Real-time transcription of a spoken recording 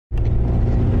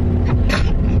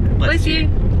Miss you.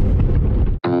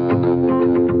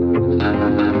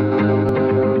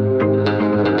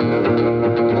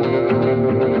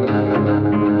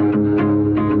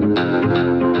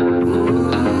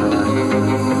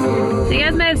 So you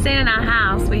guys may have seen in our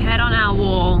house, we had on our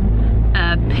wall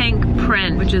a pink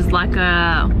print, which is like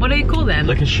a, what do you call them?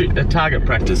 Like a target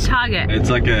practice. Target. It's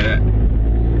like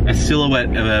a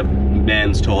silhouette of a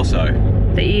man's torso.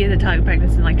 That you use a target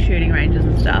practice in like shooting ranges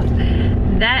and stuff.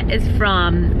 That is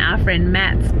from our friend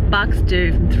Matt's bucks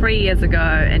do from 3 years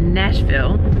ago in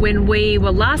Nashville. When we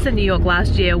were last in New York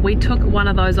last year, we took one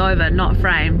of those over, not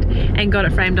framed, and got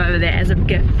it framed over there as a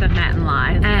gift for Matt and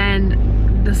Lai.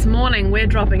 And this morning we're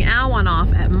dropping our one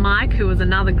off at Mike, who was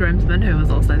another groomsman who was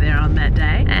also there on that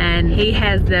day, and he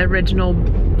has the original.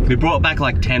 We brought back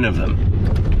like 10 of them.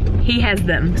 He has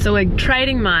them. So we're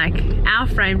trading Mike, our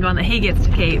framed one that he gets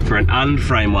to keep, for an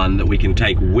unframed one that we can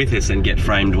take with us and get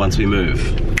framed once we move.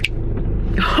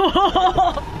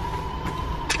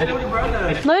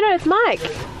 Luna, it's Mike.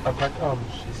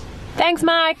 Thanks,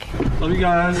 Mike. Love you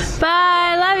guys.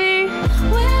 Bye, love you.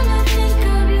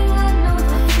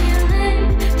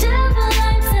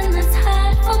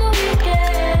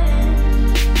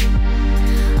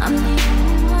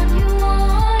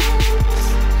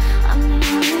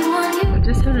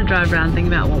 Just having to drive around thinking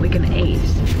about what we can eat.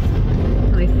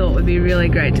 We thought it would be really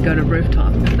great to go to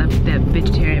Rooftop because their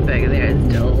vegetarian burger there is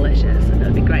delicious, and it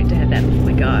would be great to have that before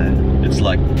we go. It's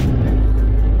like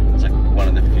one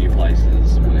of the few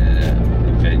places where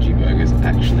the veggie burger is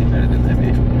actually better than their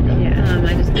beef burger. Yeah,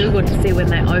 I just googled to see when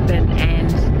they open,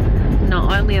 and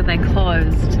not only are they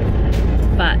closed,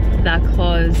 but they're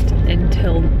closed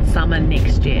until summer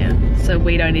next year. So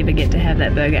we don't even get to have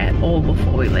that burger at all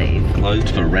before we leave. Closed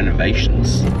for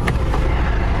renovations.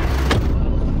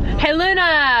 Hey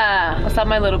Luna! What's up,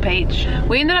 my little peach?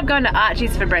 We ended up going to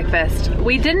Archie's for breakfast.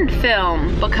 We didn't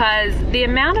film because the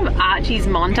amount of Archie's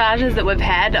montages that we've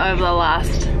had over the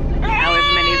last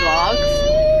however many vlogs,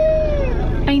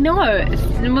 I know,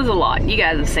 it was a lot. You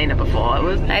guys have seen it before.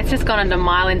 It's just gone into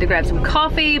Mylan to grab some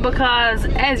coffee because,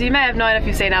 as you may have known if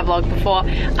you've seen our vlog before,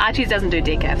 Archie's doesn't do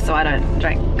decaf, so I don't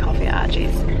drink coffee at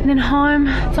Archie's. And then home,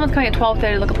 someone's coming at 12:30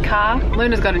 to look at the car.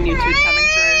 Luna's got a new tooth coming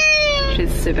through.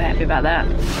 She's super happy about that.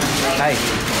 Hey,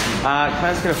 can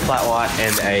I just get a flat white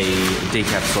and a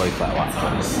decaf soy flat white,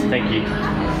 please? Thank you.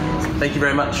 Thank you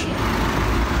very much.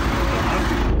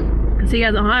 See you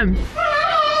guys at home.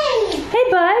 Hey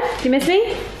bud, do you miss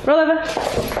me? Roll over.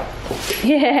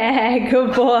 Yeah,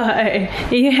 good boy.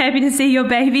 Are you happy to see your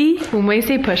baby? When we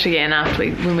see Push again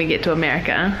when we get to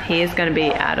America, he is going to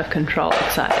be out of control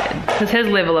excited. Because his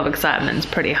level of excitement is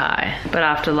pretty high. But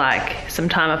after like some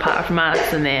time apart from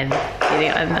us and then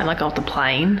getting like off the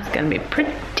plane, it's going to be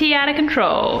pretty out of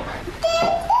control.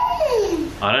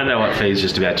 I don't know what Fee's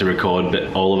just about to record,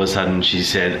 but all of a sudden she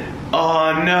said,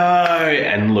 "Oh no,"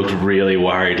 and looked really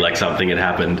worried like something had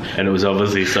happened, and it was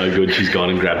obviously so good she's gone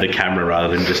and grabbed the camera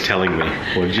rather than just telling me.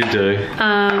 What did you do? So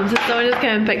someone just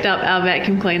came and picked up our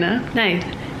vacuum cleaner. Nath,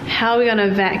 how are we going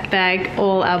to vac bag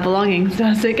all our belongings to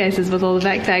our suitcases with all the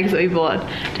vac bags that we bought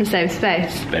to save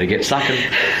space? Better get sucking.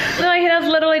 No, I was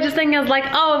literally just thinking, I was like,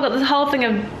 oh, I've got this whole thing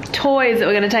of toys that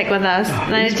we're going to take with us. Oh,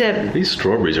 and I need to... These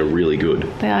strawberries are really good.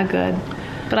 They are good.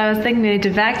 But I was thinking we need to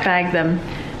vac bag them.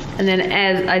 And then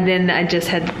I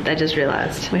just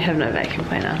realised we have no vacuum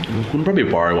cleaner. We can probably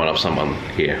borrow one off someone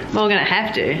here. Well, we're going to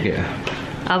have to. Yeah.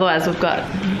 Otherwise we've got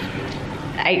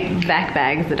 8 vac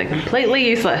bags that are completely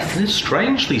useless. They're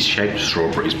strangely shaped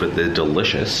strawberries, but they're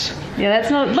delicious. Yeah, that's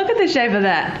not... Look at the shape of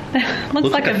that.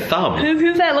 Looks like a thumb.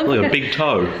 Who's that? Looks like a big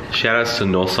toe. Shout outs to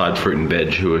Northside Fruit and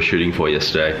Veg who were shooting for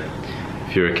yesterday.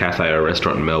 If you're a cafe or a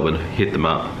restaurant in Melbourne, hit them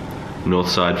up.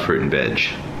 Northside Fruit and Veg.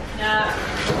 Yeah.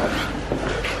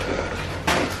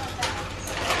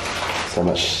 So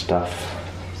much stuff.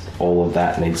 All of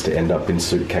that needs to end up in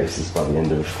suitcases by the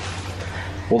end of...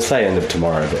 We'll say end of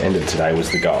tomorrow, but end of today was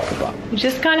the goal. But We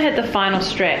just kind of hit the final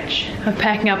stretch of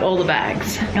packing up all the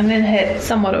bags and then hit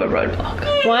somewhat of a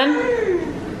roadblock.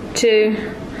 1, 2,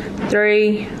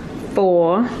 3,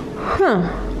 4.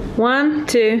 1,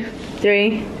 2,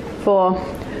 3, 4,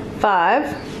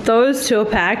 5. Those 2 are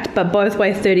packed, but both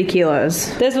weigh 30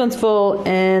 kilos. This one's full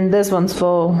and this one's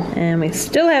full, and we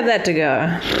still have that to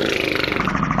go.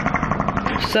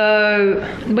 So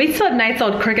we still have Nate's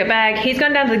old cricket bag. He's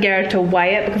gone down to the garage to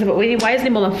weigh it because if it weighs any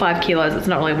more than 5 kilos, it's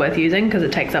not really worth using because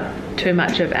it takes up too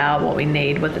much of what we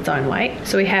need with its own weight.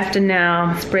 So we have to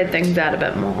now spread things out a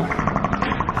bit more.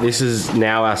 this is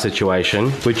now our situation,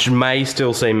 which may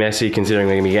still seem messy considering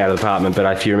we're going to be out of the apartment, but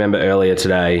if you remember earlier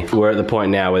today, we're at the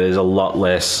point now where there's a lot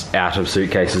less out of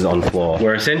suitcases on floor.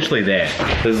 We're essentially there.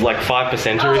 There's like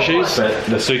 5%er issues, but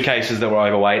the suitcases that were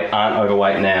overweight aren't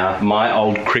overweight now. My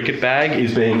old cricket bag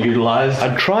is being utilised.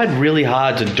 I tried really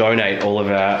hard to donate all of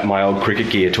my old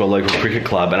cricket gear to a local cricket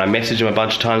club, and I messaged them a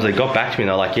bunch of times. They got back to me and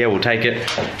they're like, yeah, we'll take it.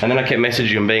 And then I kept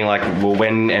messaging them being like, well,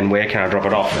 when and where can I drop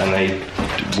it off? And they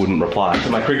wouldn't reply. So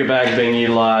my cricket bag is being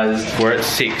utilised. We're at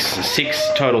six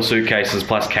total suitcases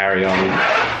plus carry-on,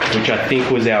 which I think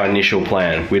was our initial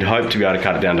plan. We'd hoped to be able to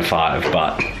cut it down to 5,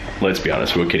 but let's be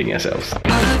honest, we were kidding ourselves.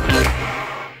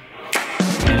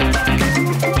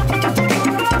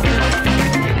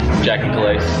 Jack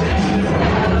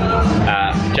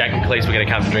and Khalees were going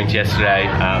to come to drinks yesterday,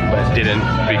 but didn't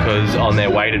because on their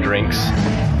way to drinks,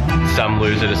 some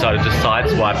loser decided to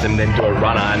sideswipe them, then do a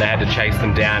runner, and they had to chase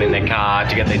them down in their car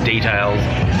to get their details.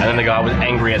 And then the guy was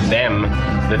angry at them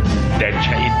that they'd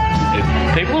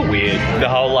people are weird. The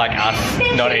whole like us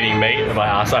not eating meat, by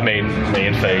us I mean me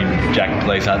and Fee, Jack and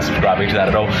Khalees aren't subscribing to that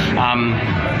at all,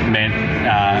 meant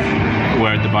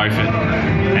we're at the Beaufort,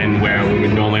 and where we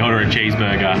would normally order a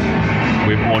cheeseburger,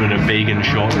 we've ordered a vegan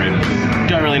short rib.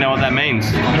 Don't really know what that means.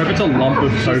 I hope it's a lump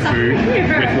of tofu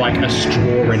with like a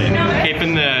straw in it.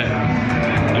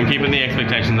 I'm keeping the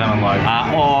expectations on low.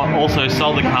 Or also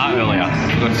sold the car earlier.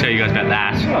 I forgot to tell you guys about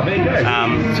that. Oh, there you go.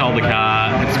 Sold the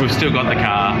car. We've still got the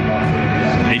car.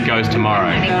 It goes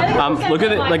tomorrow. Look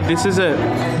at it. Like this is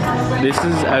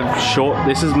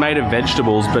made of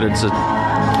vegetables, but it's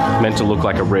meant to look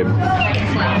like a rib.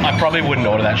 I probably wouldn't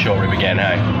order that short rib again,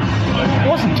 hey? It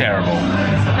wasn't terrible.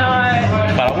 No.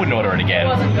 But I wouldn't order it again. It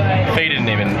wasn't good. Fee didn't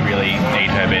even really eat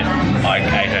her bit. I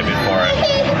ate her bit for it.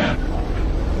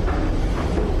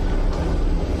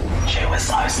 She was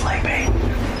so sleepy.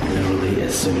 Literally,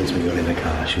 as soon as we got in the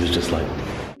car, she was just like...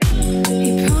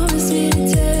 He promised me to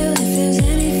tell if there's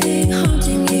anything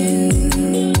haunting you.